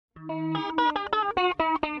Thanks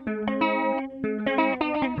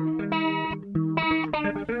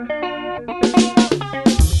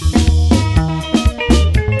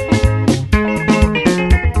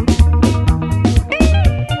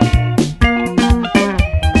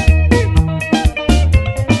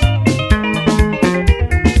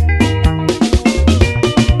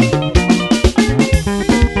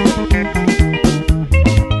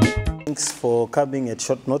for coming at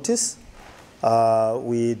short notice.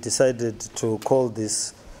 We decided to call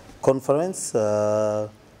this conference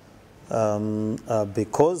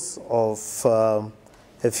because of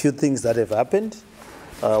a few things that have happened.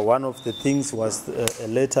 One of the things was a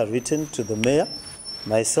letter written to the mayor,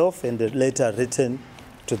 myself, and a letter written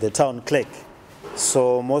to the town clerk.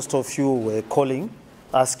 So most of you were calling,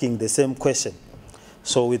 asking the same question.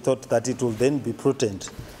 So we thought that it will then be prudent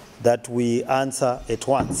that we answer at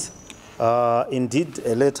once. Indeed,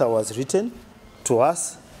 a letter was written to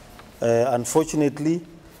us. Unfortunately,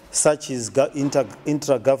 such is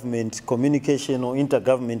inter-government communication or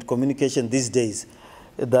intergovernment communication these days,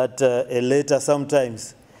 that a letter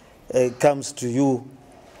sometimes comes to you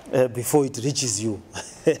before it reaches you.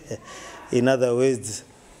 In other words,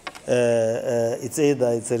 it's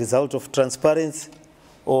either it's a result of transparency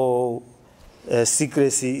or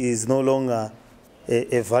secrecy is no longer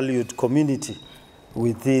a valued community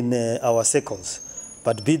within our circles.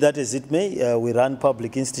 But be that as it may, we run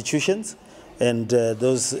public institutions, and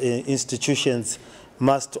those institutions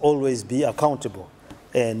must always be accountable.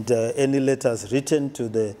 And any letters written to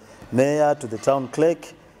the mayor, to the town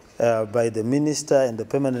clerk, by the minister and the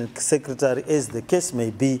permanent secretary, as the case may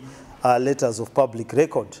be, are letters of public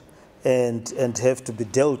record and have to be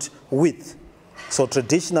dealt with. So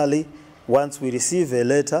traditionally, once we receive a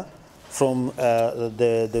letter from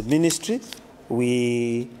the ministry,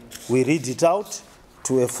 we read it out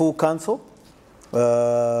to a full council.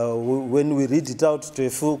 When we read it out to a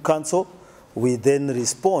full council, we then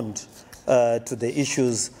respond to the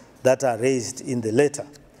issues that are raised in the letter.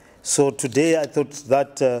 So today I thought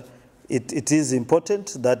that it is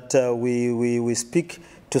important that we speak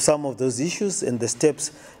to some of those issues and the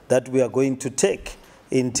steps that we are going to take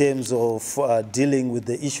in terms of dealing with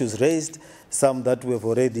the issues raised, some that we have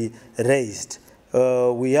already raised.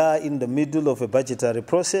 We are in the middle of a budgetary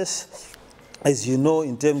process. As you know,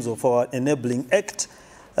 in terms of our Enabling Act,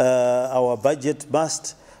 our budget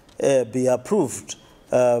must be approved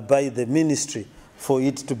by the ministry for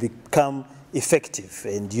it to become effective.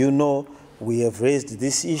 And you know, we have raised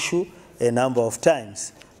this issue a number of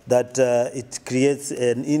times, that it creates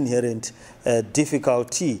an inherent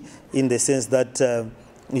difficulty in the sense that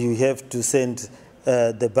you have to send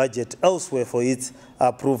the budget elsewhere for its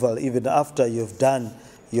approval, even after you've done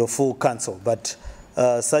your full council. But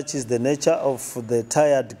such is the nature of the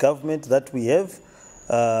tired government that we have.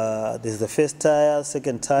 There's the first tier,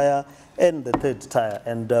 second tier, and the third tier,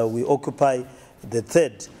 and we occupy the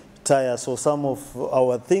third tier. So some of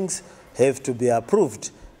our things have to be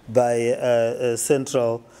approved by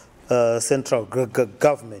central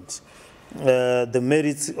government. The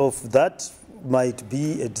merits of that might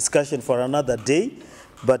be a discussion for another day,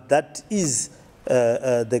 but that is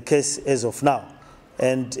the case as of now.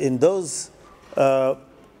 And in those,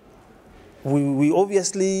 we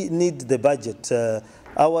obviously need the budget.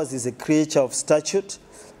 Ours is a creature of statute.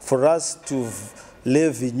 For us to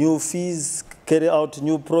levy new fees, carry out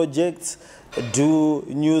new projects, do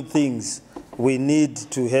new things, we need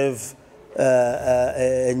to have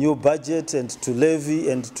a new budget and to levy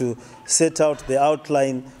and to set out the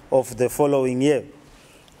outline of the following year.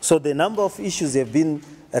 So the number of issues have been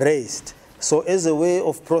raised. So as a way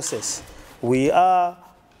of process, we are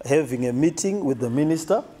having a meeting with the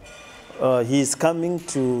minister. He is coming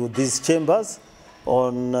to these chambers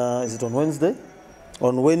on, is it on Wednesday?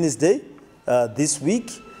 On Wednesday this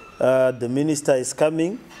week. The minister is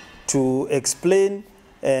coming to explain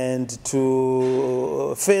and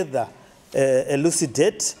to further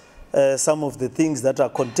elucidate some of the things that are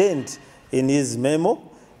contained in his memo.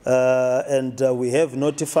 And we have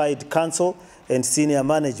notified council and senior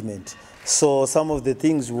management. So some of the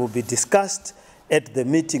things will be discussed at the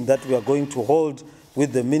meeting that we are going to hold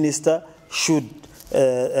with the minister, should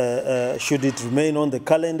it remain on the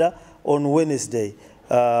calendar on Wednesday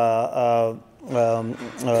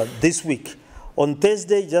this week. On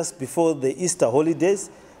Thursday, just before the Easter holidays,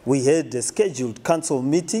 we had a scheduled council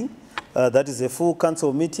meeting. That is a full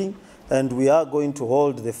council meeting, and we are going to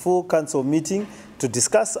hold the full council meeting to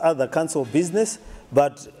discuss other council business.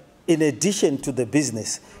 But in addition to the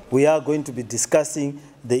business, we are going to be discussing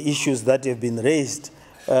the issues that have been raised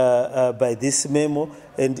by this memo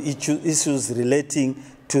and issues relating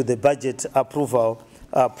to the budget approval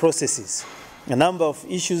processes. A number of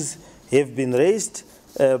issues have been raised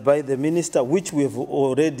by the minister, which we have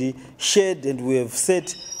already shared, and we have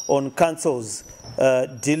set on councils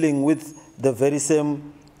dealing with the very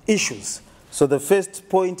same issues. So the first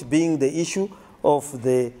point being the issue of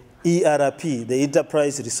the ERP, the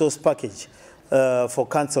Enterprise Resource Package for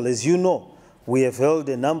council. As you know, we have held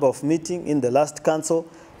a number of meetings in the last council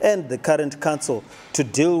and the current council to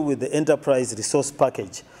deal with the Enterprise Resource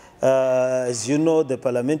Package. As you know, the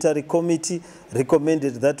parliamentary committee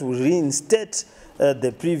recommended that we reinstate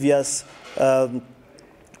the previous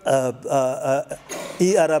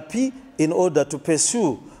ERP in order to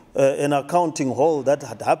pursue an accounting hole that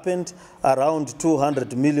had happened around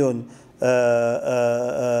 200 million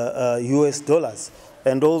US dollars,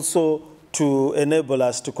 and also to enable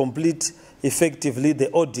us to complete effectively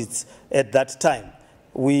the audits at that time.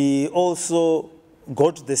 We also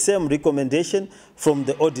got the same recommendation from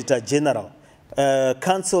the Auditor General.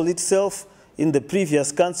 Council itself, in the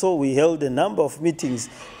previous council, we held a number of meetings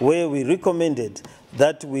where we recommended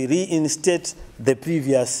that we reinstate the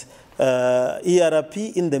previous ERP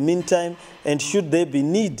in the meantime, and should there be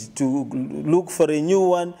need to look for a new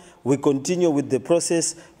one, we continue with the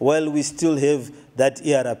process while we still have that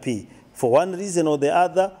ERP. For one reason or the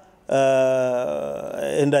other,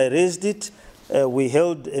 and I raised it, we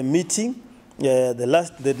held a meeting.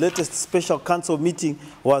 The latest special council meeting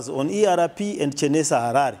was on ERP and Chenesa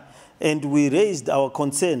Harare, and we raised our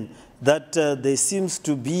concern that there seems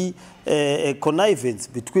to be a connivance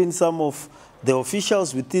between some of the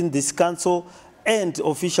officials within this council and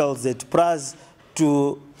officials at PRAS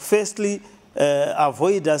to firstly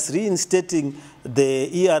avoid us reinstating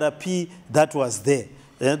the ERP that was there.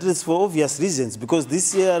 And that is for obvious reasons, because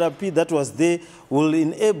this ERP that was there will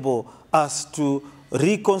enable us to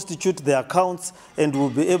reconstitute the accounts and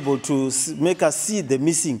will be able to make us see the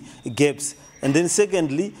missing gaps. And then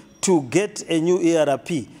secondly, to get a new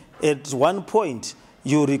ERP. At one point,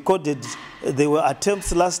 you recorded there were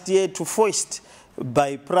attempts last year to foist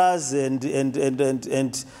by PRAS and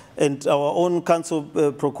our own council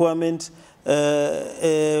procurement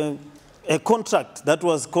a contract that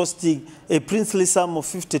was costing a princely sum of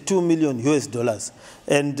 52 million US dollars.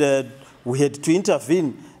 And we had to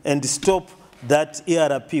intervene and stop that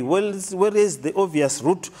ERP. Whereas the obvious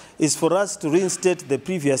route is for us to reinstate the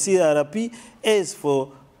previous ERP as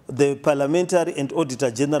for the Parliamentary and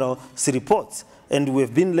Auditor General's reports. And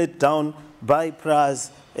we've been let down by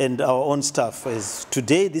PRAS and our own staff. As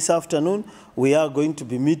today, this afternoon, we are going to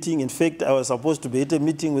be meeting. In fact, I was supposed to be at a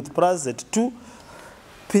meeting with PRAS at 2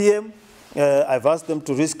 p.m. I've asked them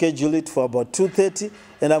to reschedule it for about 2:30,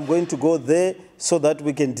 and I'm going to go there so that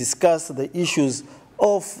we can discuss the issues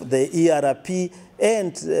of the ERP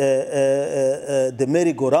and the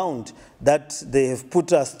merry-go-round that they have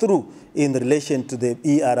put us through in relation to the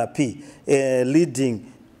ERP,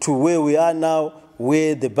 leading to where we are now,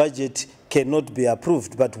 where the budget cannot be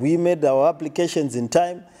approved. But we made our applications in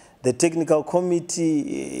time. The technical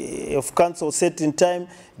committee of council set in time,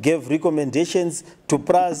 gave recommendations to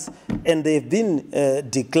PRAS, and they've been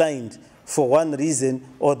declined for one reason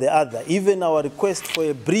or the other. Even our request for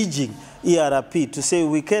a bridging ERP to say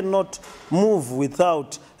we cannot move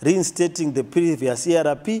without reinstating the previous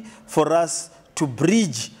ERP for us to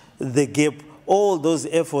bridge the gap, all those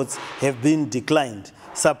efforts have been declined.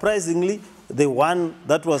 Surprisingly, the one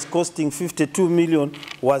that was costing 52 million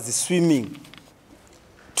was swimming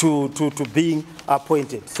to being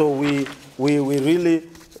appointed. So we really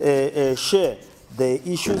share the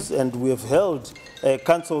issues, and we have held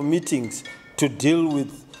council meetings to deal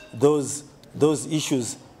with those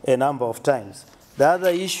issues a number of times. The other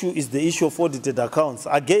issue is the issue of audited accounts.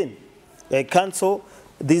 Again, council,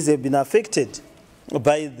 these have been affected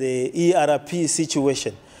by the ERP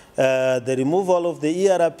situation. The removal of the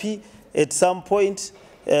ERP at some point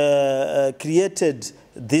created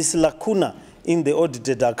this lacuna in the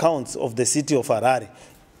audited accounts of the city of Harare.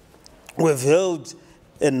 We've held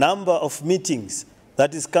a number of meetings,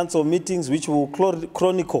 that is council meetings, which will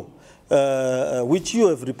chronicle, which you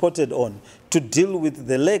have reported on, to deal with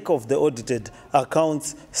the lack of the audited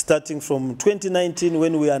accounts starting from 2019,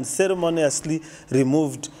 when we unceremoniously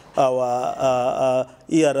removed our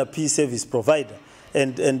ERP service provider.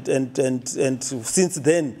 And since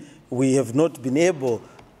then, we have not been able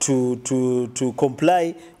to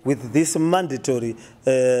comply with this mandatory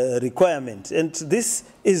requirement. And this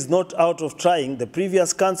is not out of trying. The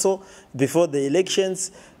previous council, before the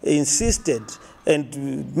elections, insisted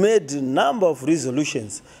and made a number of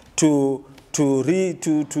resolutions around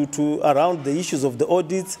the issues of the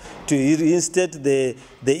audits, to reinstate the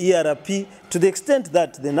ERP, to the extent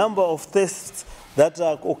that the number of thefts that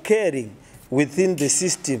are occurring within the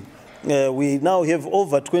system. We now have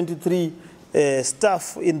over 23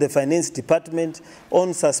 staff in the finance department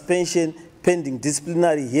on suspension pending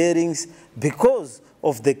disciplinary hearings because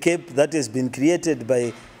of the cap that has been created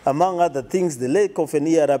by, among other things, the lack of an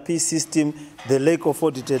ERP system, the lack of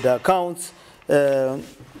audited accounts, and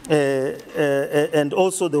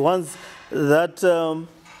also the ones that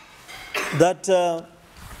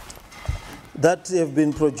that have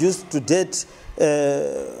been produced to date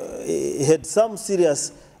had some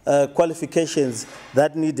serious qualifications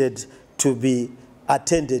that needed to be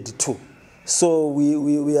attended to. So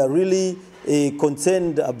we are really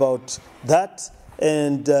concerned about that,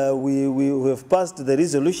 and we have passed the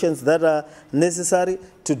resolutions that are necessary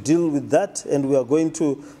to deal with that, and we are going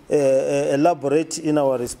to elaborate in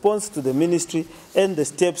our response to the ministry and the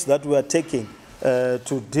steps that we are taking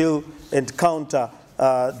to deal and counter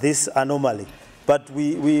this anomaly. But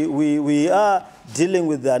we are dealing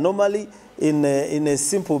with the anomaly in a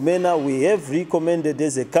simple manner. We have recommended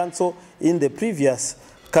as a council in the previous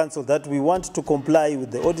council that we want to comply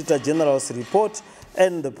with the Auditor General's report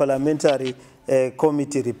and the parliamentary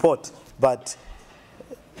committee report. But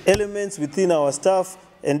elements within our staff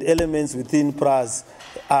and elements within PRAS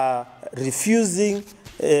are refusing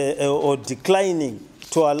or declining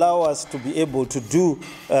to allow us to be able to do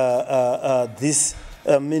this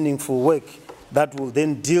meaningful work that will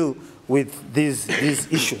then deal with these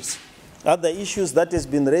issues. Other issues that has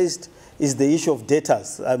been raised is the issue of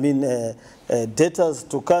debtors. I mean, debtors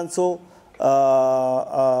to council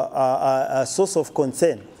are a source of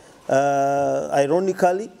concern.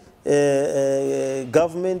 Ironically,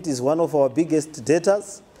 government is one of our biggest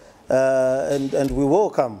debtors, and we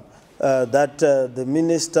welcome that the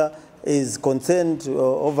minister is concerned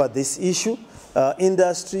over this issue.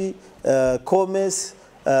 Industry, commerce,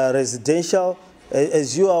 residential,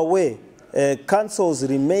 as you are aware, councils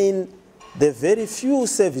remain the very few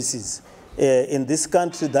services in this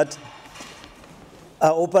country that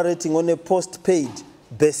are operating on a post-paid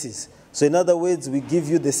basis. So in other words, we give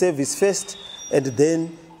you the service first and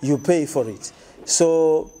then you pay for it.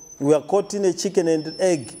 So we are caught in a chicken and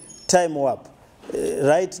egg time warp.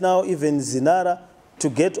 Right now, even Zinara, to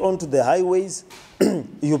get onto the highways,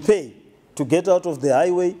 you pay. To get out of the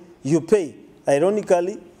highway, you pay.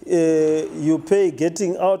 Ironically, you pay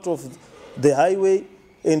getting out of the highway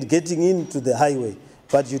and getting into the highway,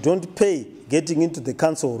 but you don't pay getting into the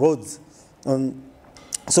council roads.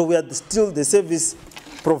 So we are still the service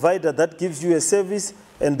provider that gives you a service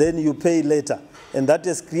and then you pay later. And that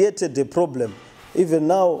has created a problem. Even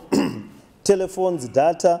now, telephones,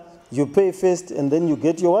 data, you pay first and then you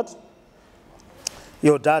get your what?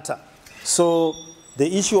 Your data. So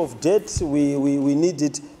the issue of debt, we need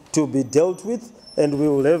it to be dealt with, and we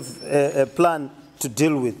will have a plan to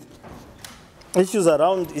deal with. Issues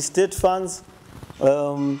around estate funds,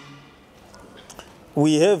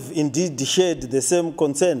 we have indeed shared the same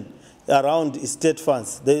concern around estate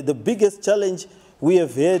funds. The biggest challenge we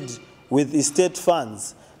have had with estate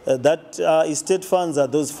funds, estate funds are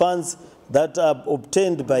those funds that are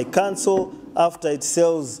obtained by council after it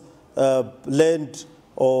sells land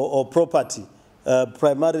or property,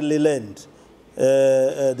 primarily land.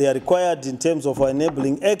 They are required in terms of our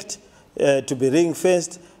Enabling Act to be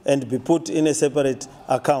ring-fenced and be put in a separate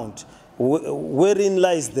account. Wherein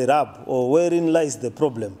lies the rub, or wherein lies the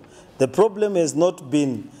problem? The problem has not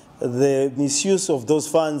been the misuse of those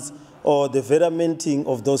funds or the veramenting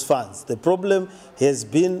of those funds. The problem has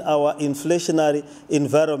been our inflationary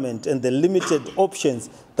environment and the limited options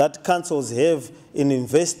that councils have in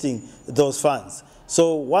investing those funds.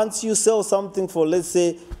 So once you sell something for, let's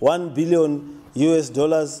say, $1 billion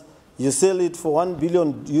US, you sell it for $1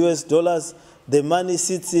 billion US, the money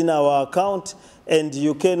sits in our account and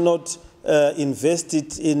you cannot invest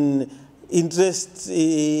it in interest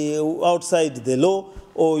outside the law,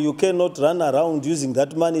 or you cannot run around using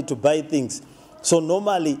that money to buy things. So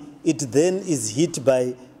normally it then is hit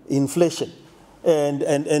by inflation and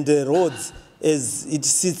erodes as it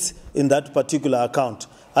sits in that particular account.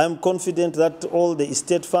 I'm confident that all the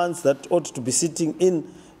estate funds that ought to be sitting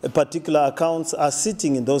in particular accounts are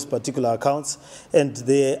sitting in those particular accounts, and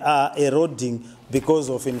they are eroding because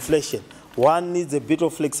of inflation. One needs a bit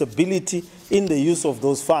of flexibility in the use of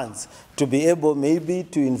those funds to be able maybe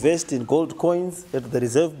to invest in gold coins at the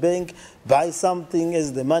Reserve Bank, buy something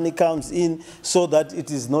as the money comes in, so that it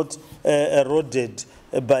is not eroded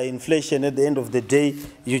by inflation. At the end of the day,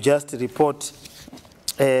 you just report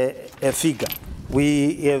a figure.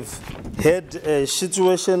 We have had a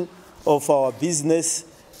situation of our business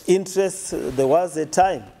interests. There was a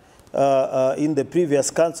time in the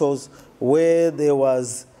previous councils where there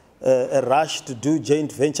was a rush to do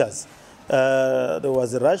joint ventures. There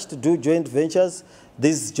was a rush to do joint ventures.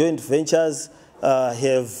 These joint ventures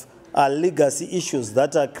have legacy issues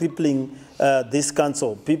that are crippling this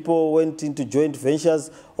council. People went into joint ventures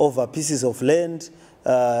over pieces of land,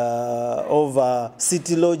 over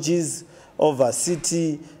city lodges, over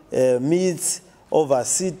city meets, over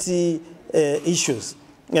city issues.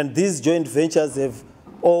 And these joint ventures have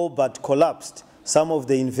all but collapsed. Some of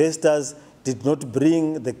the investors did not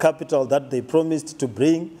bring the capital that they promised to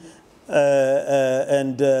bring, but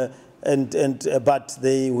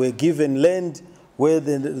they were given land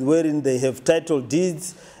wherein they have title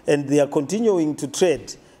deeds, and they are continuing to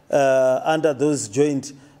trade under those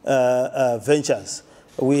joint ventures.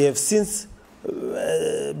 We have since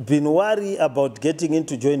been worried about getting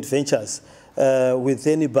into joint ventures with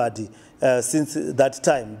anybody since that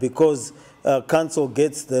time, because council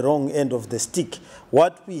gets the wrong end of the stick.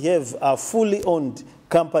 What we have are fully owned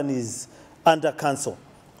companies under council.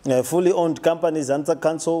 Fully owned companies under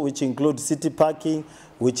council, which include city parking,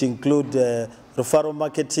 which include referral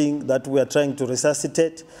marketing that we are trying to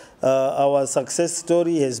resuscitate. Our success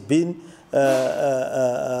story has been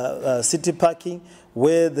city parking,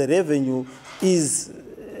 where the revenue is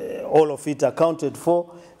all of it accounted for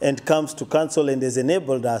and comes to council, and has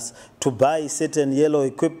enabled us to buy certain yellow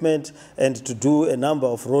equipment and to do a number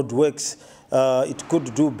of road works. It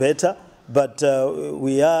could do better, but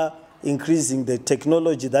we are increasing the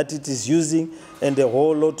technology that it is using, and a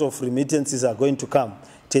whole lot of remittances are going to come.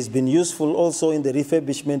 It has been useful also in the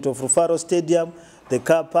refurbishment of Rufaro Stadium, the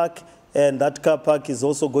car park, and that car park is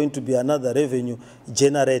also going to be another revenue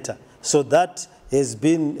generator. So that has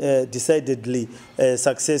been decidedly a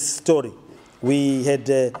success story. We had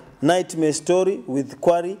a nightmare story with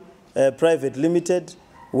Quarry Private Limited,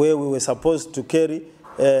 where we were supposed to carry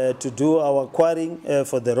to do our quarrying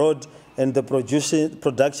for the road and the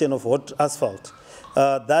production of hot asphalt.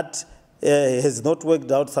 That has not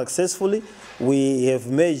worked out successfully. We have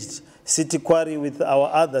merged City Quarry with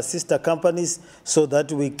our other sister companies so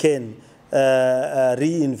that we can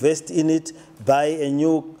reinvest in it, buy a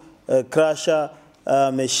new crusher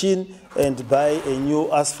machine and buy a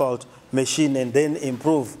new asphalt machine, and then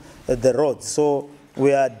improve the roads. So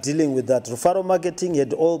we are dealing with that. Referral marketing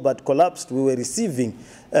had all but collapsed. We were receiving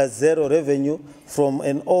zero revenue from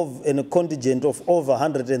a contingent of over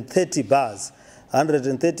 130 bars.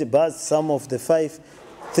 130 bars, some of the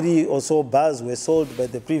 3 or so bars were sold by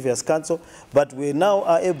the previous council, but we now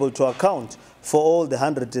are able to account for all the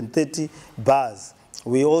 130 bars.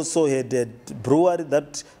 We also had a brewery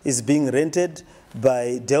that is being rented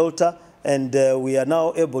by Delta, and we are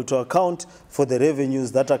now able to account for the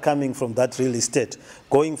revenues that are coming from that real estate.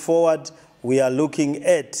 Going forward, we are looking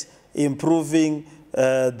at improving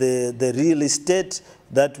the real estate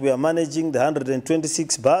that we are managing, the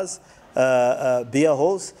 126 bars, beer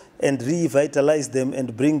halls, and revitalize them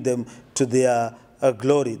and bring them to their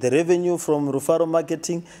glory. The revenue from Rufaro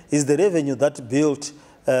marketing is the revenue that built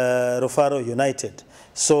Rufaro United.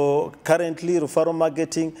 So currently, Rufaro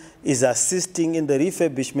Marketing is assisting in the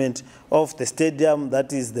refurbishment of the stadium,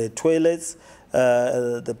 that is the toilets,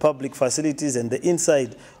 the public facilities, and the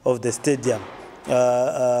inside of the stadium.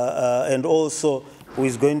 And also, who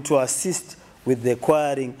is going to assist with the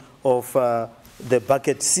acquiring of the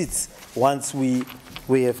bucket seats once we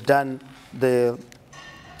have done the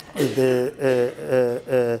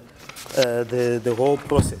whole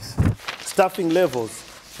process. Staffing levels.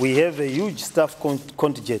 We have a huge staff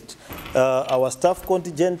contingent. Our staff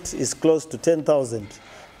contingent is close to 10,000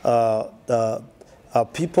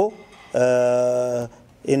 people.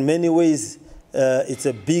 In many ways, it's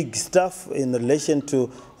a big staff in relation to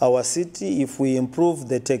our city. If we improve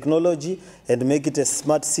the technology and make it a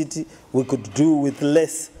smart city, we could do with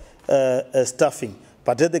less staffing.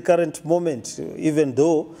 But at the current moment, even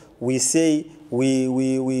though we say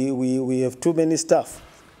we have too many staff,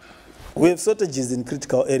 we have shortages in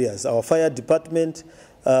critical areas. Our fire department,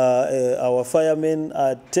 our firemen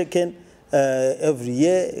are taken every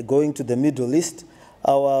year going to the Middle East.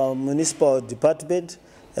 Our municipal department,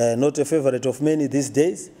 not a favorite of many these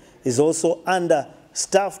days, is also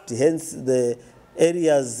understaffed. Hence, the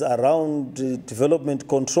areas around development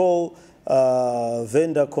control,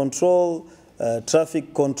 vendor control,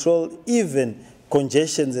 traffic control, even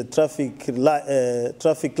congestions and traffic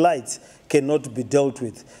lights cannot be dealt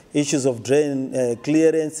with. Issues of drain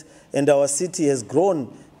clearance, and our city has grown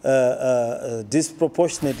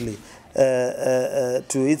disproportionately to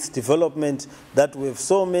its development, that we have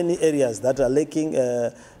so many areas that are lacking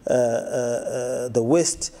the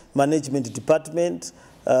waste management department.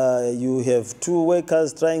 You have 2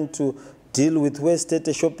 workers trying to deal with waste at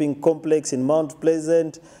a shopping complex in Mount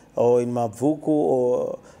Pleasant or in Mavuku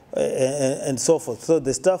or and so forth. So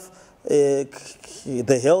the staff,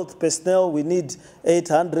 the health personnel, we need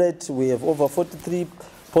 800. We have over 43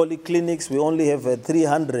 polyclinics. We only have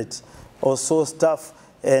 300 or so staff,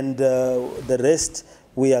 and the rest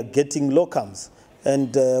we are getting locums.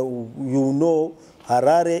 And you know,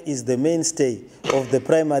 Harare is the mainstay of the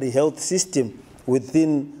primary health system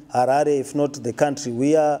within Harare, if not the country.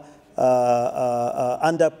 We are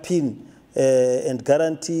underpin and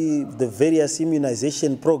guarantee the various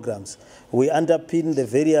immunization programs. We underpin the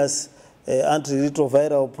various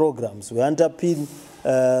antiretroviral programs. We underpin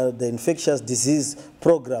the infectious disease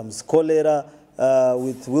programs, cholera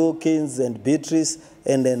with Wilkins and Beatrice,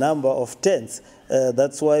 and a number of tents.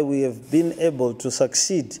 That's why we have been able to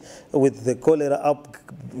succeed with the cholera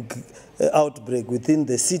outbreak within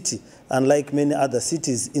the city, unlike many other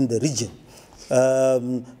cities in the region.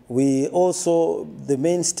 We also, the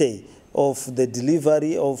mainstay of the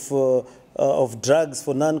delivery of drugs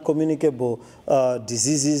for non-communicable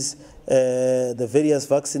diseases, the various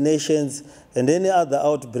vaccinations, and any other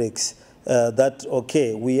outbreaks that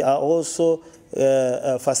occur. We are also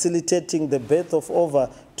facilitating the birth of over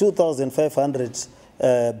 2,500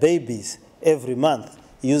 babies every month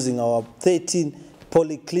using our 13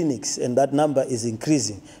 polyclinics, and that number is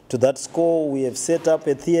increasing. To that score, we have set up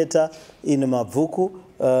a theater in Mavuku,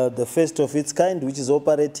 the first of its kind, which is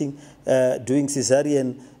operating, doing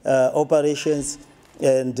cesarean operations,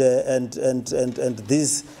 and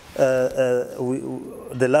this,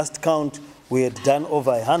 the last count, we had done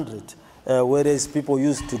over 100. Whereas people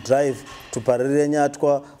used to drive to Parere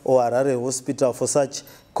Nyatwa or Harare Hospital for such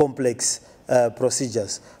complex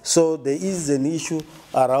procedures. So there is an issue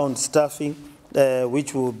around staffing,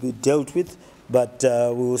 which will be dealt with, but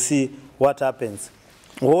we will see what happens.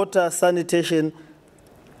 Water, sanitation,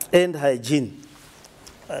 and hygiene.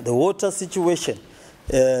 The water situation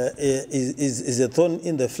is a thorn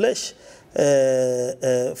in the flesh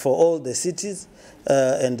for all the cities,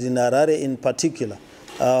 and in Harare in particular.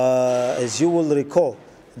 As you will recall,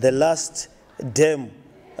 the last dam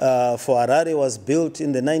for Harare was built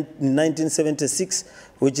in 1976,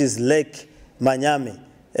 which is Lake Manyame.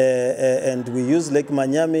 And we use Lake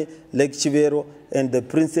Manyame, Lake Chivero, and the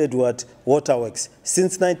Prince Edward Waterworks.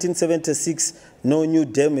 Since 1976, no new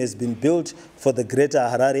dam has been built for the greater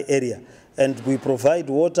Harare area. And we provide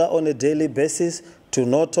water on a daily basis to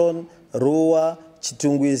Norton, Rua,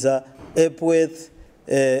 Chitungwiza, Epworth,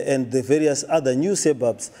 and the various other new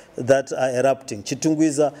suburbs that are erupting.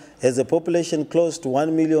 Chitungwiza has a population close to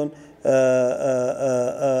 1 million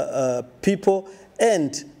people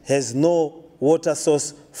and has no water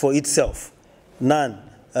source for itself. None.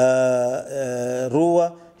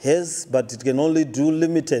 Rua has, but it can only do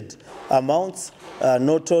limited amounts.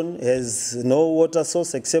 Norton has no water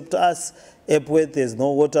source except us. Epworth has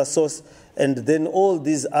no water source. And then all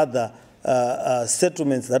these other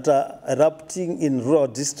settlements that are erupting in rural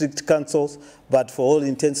district councils, but for all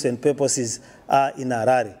intents and purposes are in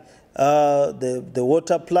Harare. The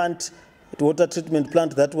water treatment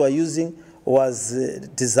plant that we're using was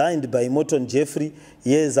designed by Morton Jeffrey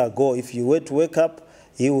years ago. If you were to wake up,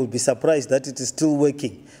 you will be surprised that it is still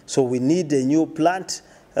working. So we need a new plant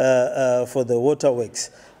for the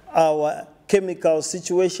waterworks. Our chemical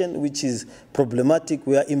situation, which is problematic,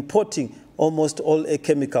 we are importing almost all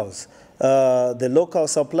chemicals. The local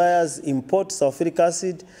suppliers import sulfuric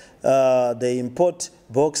acid, they import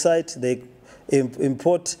bauxite, they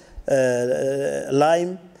import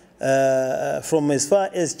lime from as far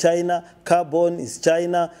as China. Carbon is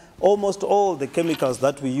China. Almost all the chemicals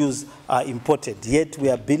that we use are imported, yet we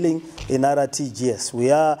are billing in RTGS.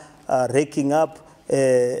 We are raking up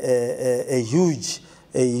a huge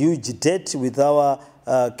debt with our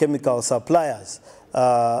chemical suppliers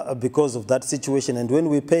because of that situation. And when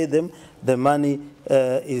we pay them, the money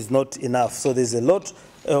is not enough. So there's a lot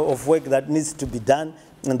of work that needs to be done,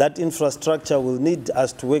 and that infrastructure will need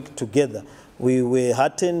us to work together. We were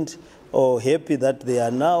heartened or happy that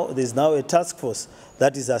there's now a task force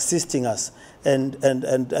that is assisting us, and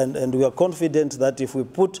we are confident that if we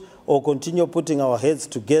put or continue putting our heads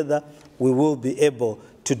together, we will be able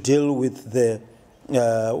to deal with the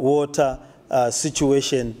water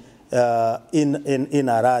situation in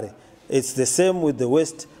Harare. It's the same with the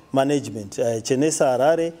waste management. Chenesa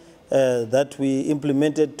Harare that we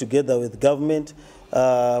implemented together with government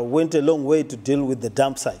went a long way to deal with the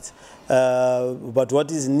dump sites. But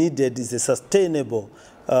what is needed is a sustainable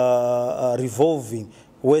revolving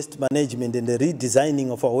waste management and the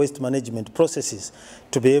redesigning of our waste management processes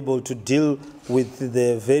to be able to deal with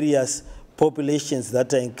the various populations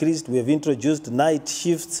that are increased. We have introduced night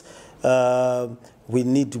shifts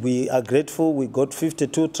We are grateful. We got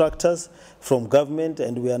 52 tractors from government,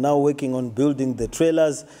 and we are now working on building the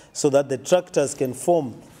trailers so that the tractors can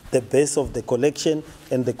form the base of the collection,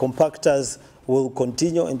 and the compactors will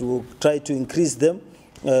continue, and we'll try to increase them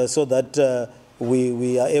so that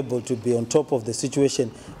we are able to be on top of the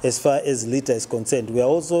situation as far as litter is concerned. We are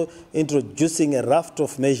also introducing a raft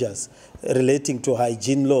of measures relating to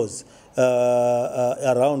hygiene laws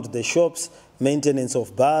around the shops, maintenance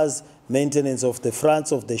of bars, maintenance of the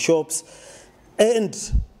fronts of the shops, and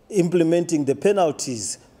implementing the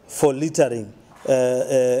penalties for littering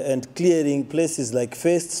and clearing places like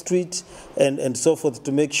First Street and so forth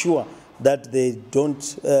to make sure that they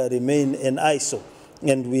don't remain an eyesore.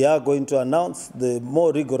 And we are going to announce the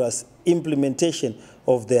more rigorous implementation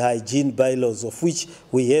of the hygiene bylaws, of which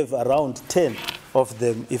we have around 10 of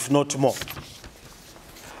them, if not more.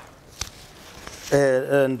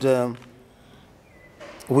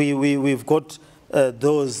 We've got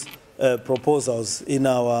those proposals in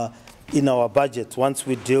our budget once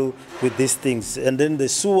we deal with these things. And then the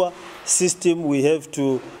sewer system, we have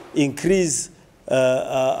to increase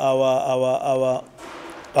our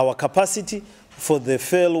capacity for the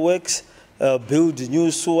fail works, build new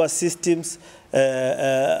sewer systems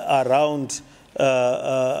around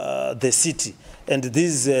the city. And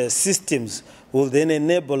these systems will then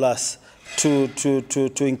enable us to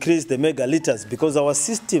increase the megaliters, because our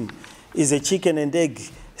system is a chicken and egg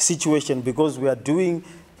situation, because we are doing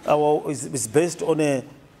it's based on a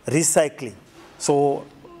recycling. So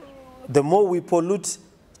the more we pollute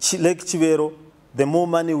Lake Chivero, the more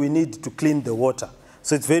money we need to clean the water.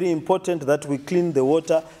 So it's very important that we clean the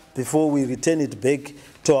water before we return it back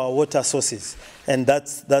to our water sources, and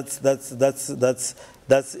that's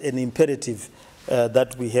an imperative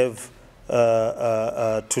that we have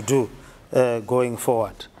to do going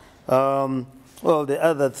forward. Well, the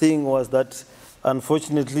other thing was that,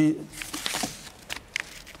 unfortunately,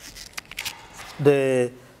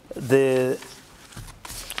 the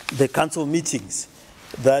council meetings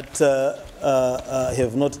that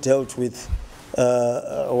have not dealt with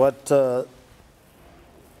what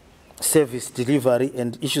service delivery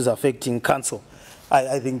and issues affecting council.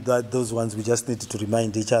 I think that those ones we just need to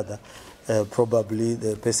remind each other. Probably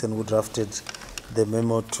the person who drafted the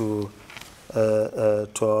memo to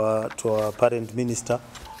our parent minister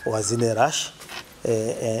was in a rush,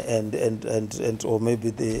 and or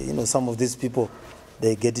maybe some of these people,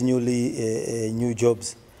 they get new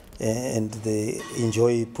jobs, and they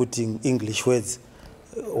enjoy putting English words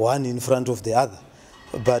one in front of the other.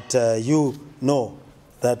 But you know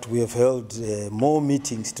that we have held more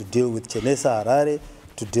meetings to deal with Chenesa Harare,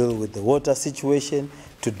 to deal with the water situation,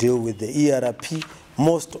 to deal with the ERP.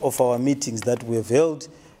 Most of our meetings that we have held,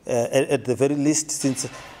 at the very least since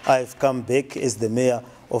I've come back as the mayor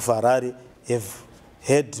of Harare, have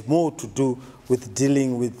had more to do with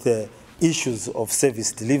dealing with issues of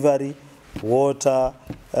service delivery, water,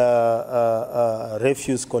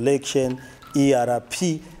 refuse collection,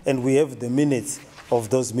 ERP, and we have the minutes of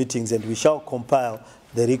those meetings, and we shall compile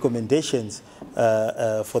the recommendations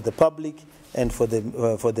for the public and for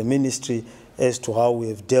the ministry as to how we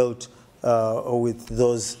have dealt with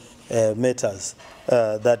those matters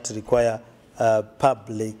that require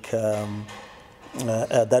public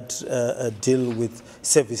that deal with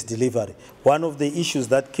service delivery. One of the issues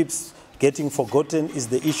that keeps getting forgotten is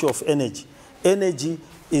the issue of energy. Energy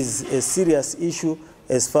is a serious issue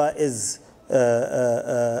as far as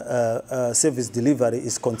service delivery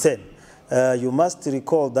is concerned. You must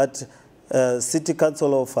recall that City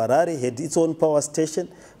Council of Harare had its own power station,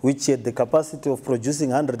 which had the capacity of producing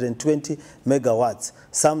 120 megawatts.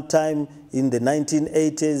 Sometime in the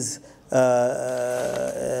 1980s,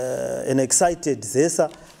 an excited ZESA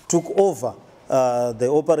took over the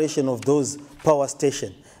operation of those power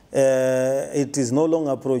stations. It is no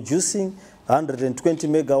longer producing 120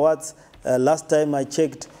 megawatts. Last time I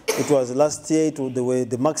checked, it was last year,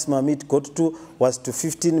 the maximum it got to was to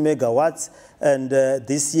 15 megawatts. And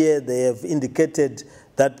this year they have indicated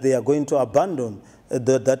that they are going to abandon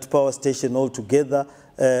that power station altogether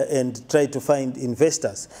and try to find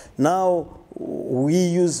investors. Now we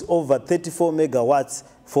use over 34 megawatts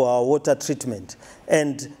for our water treatment.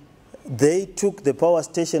 And they took the power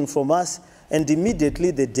station from us, and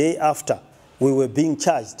immediately the day after, we were being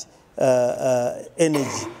charged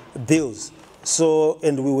energy bills. So,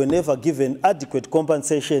 and we were never given adequate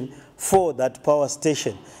compensation for that power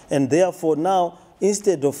station. And therefore now,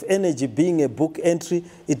 instead of energy being a book entry,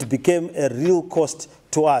 it became a real cost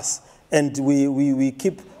to us. And we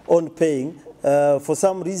keep on paying. For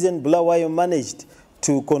some reason, Bulawayo managed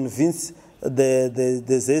to convince the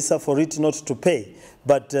ZESA for it not to pay.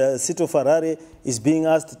 But City of Harare is being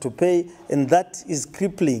asked to pay, and that is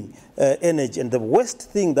crippling energy. And the worst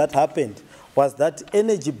thing that happened was that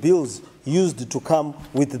energy bills used to come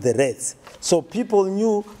with the rates. So people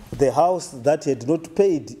knew the house that had not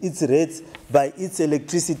paid its rates by its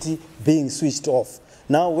electricity being switched off.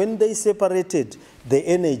 Now, when they separated the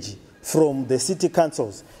energy from the city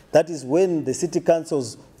councils, that is when the city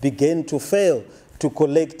councils began to fail to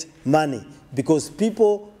collect money, because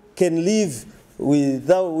people can live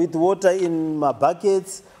with water in my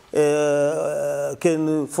buckets,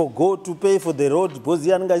 can forgo to pay for the road,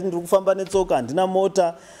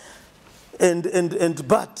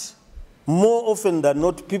 but more often than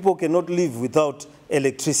not, people cannot live without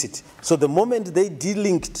electricity. So the moment they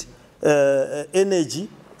delinked energy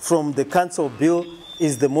from the council bill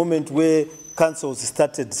is the moment where councils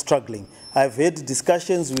started struggling. I've had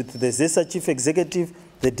discussions with the ZESA chief executive,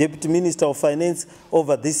 the deputy minister of finance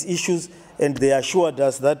over these issues, and they assured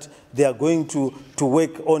us that they are going to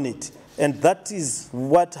work on it. And that is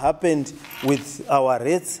what happened with our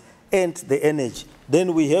rates and the energy.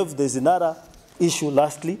 Then we have the Zinara issue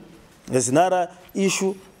lastly. The Zinara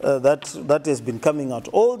issue that has been coming out.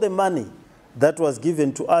 All the money that was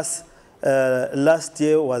given to us last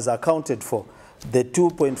year was accounted for. The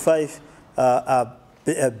 2.5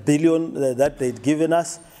 billion that they'd given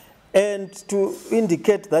us. And to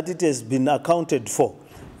indicate that it has been accounted for,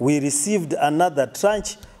 we received another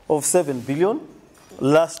tranche of 7 billion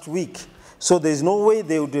last week. So there's no way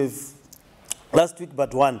they would have, last week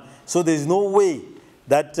but one, so there's no way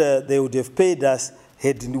that they would have paid us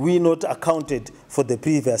had we not accounted for the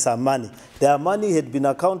previous money. Their money had been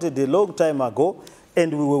accounted a long time ago,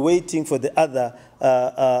 and we were waiting for the other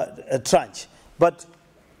tranche. But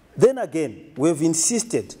then again, we've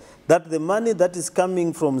insisted that the money that is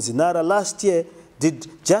coming from Zinara last year did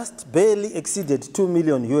just barely exceeded $2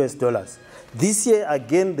 million US. This year,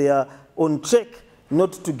 again, they are on track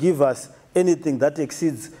not to give us anything that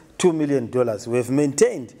exceeds $2 million. We have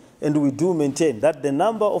maintained, and we do maintain, that the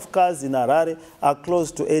number of cars in Harare are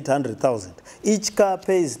close to 800,000. Each car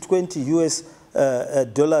pays $20 US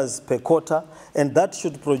per quarter, and that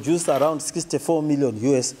should produce around 64 million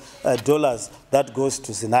US dollars that goes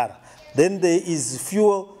to Zinara. Then there is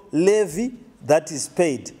fuel levy that is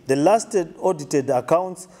paid. The last audited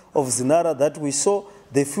accounts of Zinara that we saw,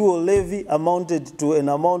 the fuel levy amounted to an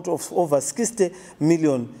amount of over 60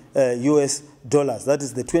 million US dollars. That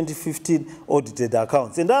is the 2015 audited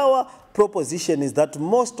accounts. And our proposition is that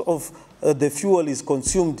most of the fuel is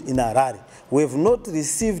consumed in Harare. We have not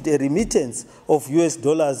received a remittance of US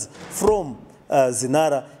dollars from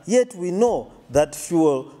Zinara, yet we know that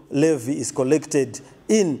fuel levy is collected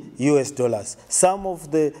in US dollars. Some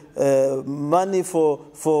of the money for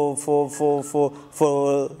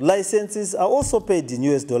licenses are also paid in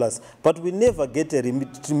US dollars, but we never get a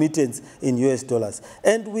remittance in US dollars.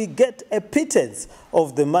 And we get a pittance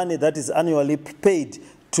of the money that is annually paid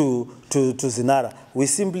to Zinara. We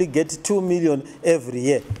simply get 2 million every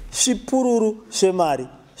year. Shipururu shemari,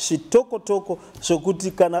 shitoko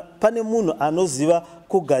shokuti kana pane munhu anoziva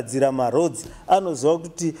kugadzira maroads anoziva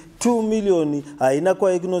kuti 2 million haina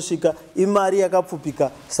kwainosvika imari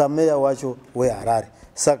yakapfupika sameya wacho weHarare.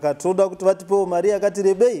 Saka toda kuti vatipewo mari yakati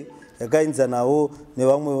rebei yakainzanawo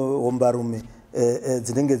nevamwe hombarume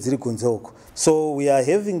dzinenge dziri kunze uko. So we are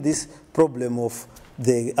having this problem of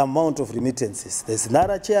the amount of remittances. The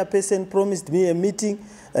Zinara chairperson promised me a meeting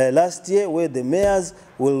last year where the mayors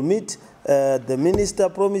will meet. The minister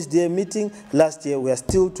promised a meeting last year. We are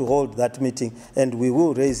still to hold that meeting, and we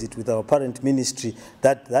will raise it with our parent ministry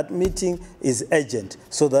that meeting is urgent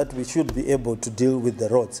so that we should be able to deal with the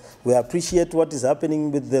roads. We appreciate what is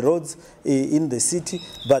happening with the roads in the city,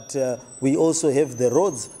 but we also have the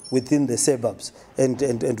roads within the suburbs,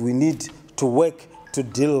 and we need to work to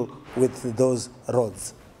deal with those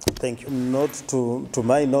roads. Thank you. Not to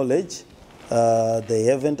my knowledge, they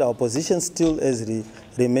haven't. Our position still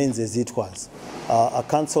remains as it was. Our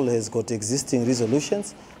council has got existing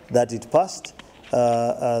resolutions that it passed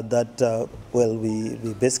that, well,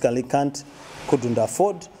 we basically couldn't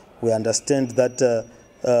afford. We understand that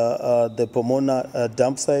the Pomona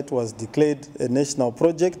dump site was declared a national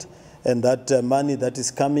project, and that money that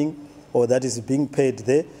is coming or that is being paid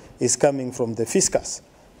there is coming from the fiscus.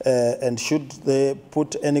 And should they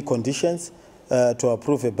put any conditions to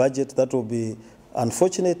approve a budget, that will be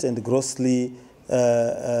unfortunate and grossly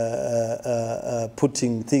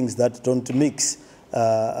putting things that don't mix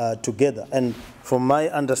together. And from my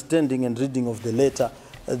understanding and reading of the letter,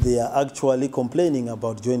 they are actually complaining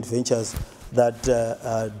about joint ventures that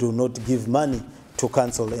do not give money to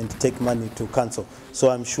council and take money to council. So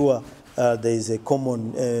I'm sure there is a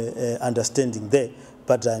common understanding there.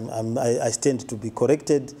 But I stand to be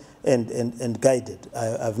corrected and guided.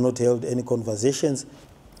 I've not held any conversations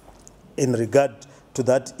in regard to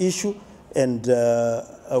that issue, and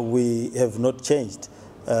we have not changed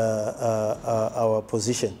our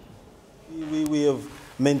position. We have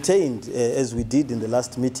maintained, as we did in the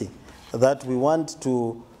last meeting, that we want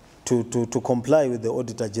to comply with the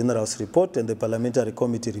Auditor General's report and the Parliamentary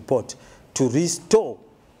Committee report to restore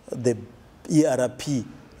the ERP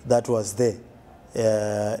that was there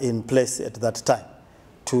in place at that time,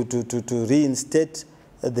 to reinstate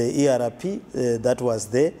the ERP that was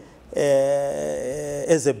there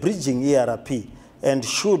as a bridging ERP. And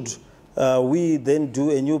should we then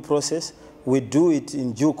do a new process, we do it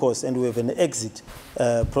in due course, and we have an exit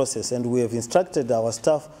process, and we have instructed our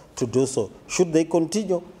staff to do so. Should they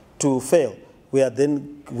continue to fail, we have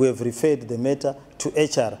referred the matter to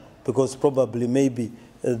HR, because probably maybe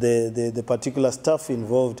the particular staff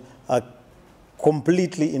involved are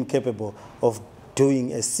completely incapable of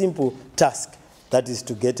doing a simple task, that is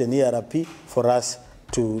to get an ERP for us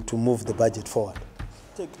to move the budget forward.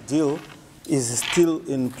 The deal is still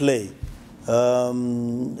in play.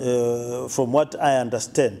 From what I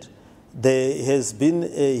understand, there has been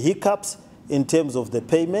hiccups in terms of the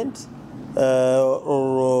payment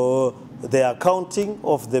or the accounting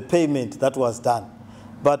of the payment that was done.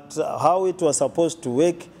 But how it was supposed to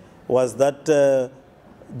work was that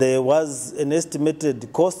there was an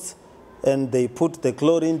estimated cost, and they put the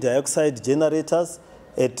chlorine dioxide generators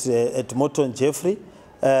at Morton Jeffrey,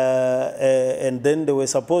 and then they were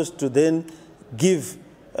supposed to then give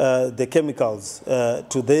the chemicals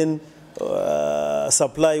to then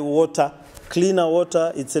supply water, cleaner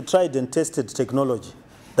water. It's a tried and tested technology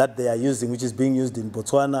that they are using, which is being used in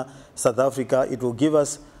Botswana, South Africa. It will give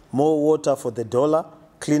us more water for the dollar,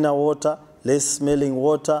 cleaner water, less smelling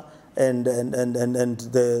water, and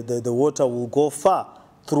the water will go far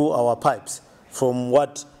through our pipes, from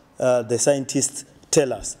what the scientists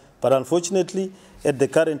tell us. But unfortunately, at the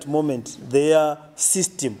current moment, their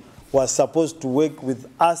system was supposed to work with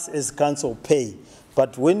us as council pay.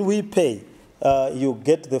 But when we pay, you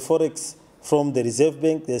get the forex from the Reserve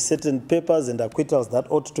Bank. There are certain papers and acquittals that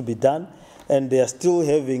ought to be done, and they are still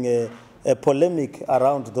having a polemic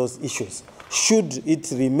around those issues. Should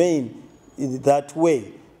it remain that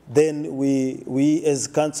way, then we as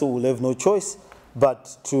council will have no choice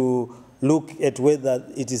but to look at whether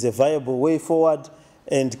it is a viable way forward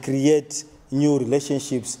and create new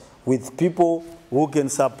relationships with people who can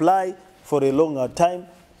supply for a longer time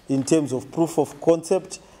in terms of proof of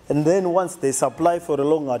concept. And then once they supply for a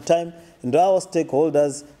longer time, and our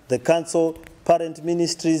stakeholders, the council, parent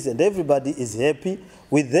ministries, and everybody is happy,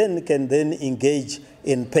 we then can then engage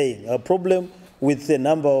in paying. A problem with a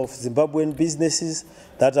number of Zimbabwean businesses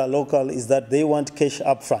that are local is that they want cash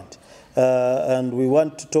upfront. And we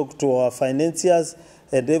want to talk to our financiers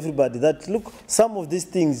and everybody that, look, some of these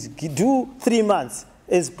things do 3 months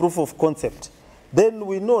as proof of concept. Then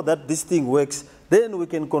we know that this thing works. Then we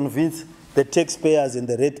can convince the taxpayers and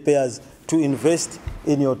the ratepayers to invest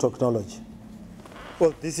in your technology.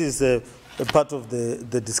 Well, this is a part of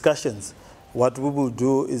the discussions. What we will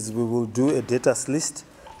do is we will do a data list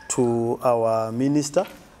to our minister,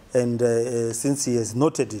 and since he has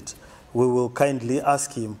noted it, we will kindly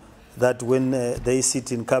ask him that when they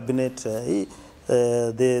sit in cabinet, he's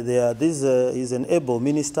an able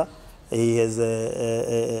minister. He has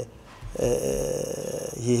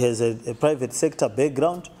a private sector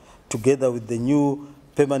background, together with the new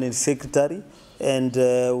permanent secretary, and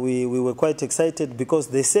we were quite excited because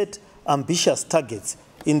they set ambitious targets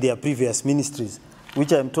in their previous ministries,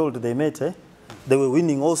 which I'm told they met. They were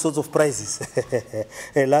winning all sorts of prizes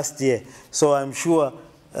last year. So I'm sure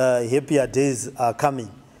happier days are coming.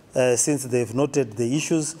 Since they've noted the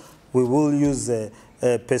issues, we will use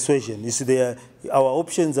persuasion. You see, our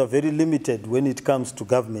options are very limited when it comes to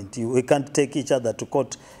government. We can't take each other to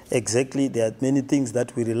court exactly. There are many things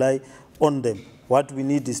that we rely on them. What we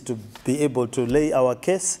need is to be able to lay our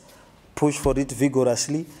case, push for it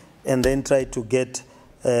vigorously, and then try to get,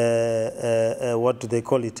 what do they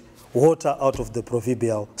call it, water out of the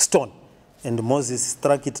proverbial stone. And Moses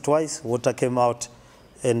struck it twice, water came out,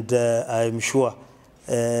 and I'm sure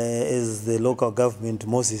as the local government,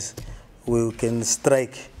 Moses, we can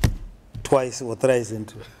strike twice or thrice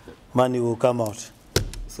and money will come out.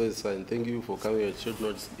 So it's fine. Thank you for coming at short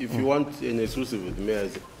notice. If you want an exclusive with me,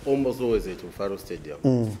 it's almost always at Faro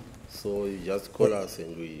Stadium. So you just call us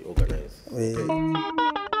and we organize. Okay.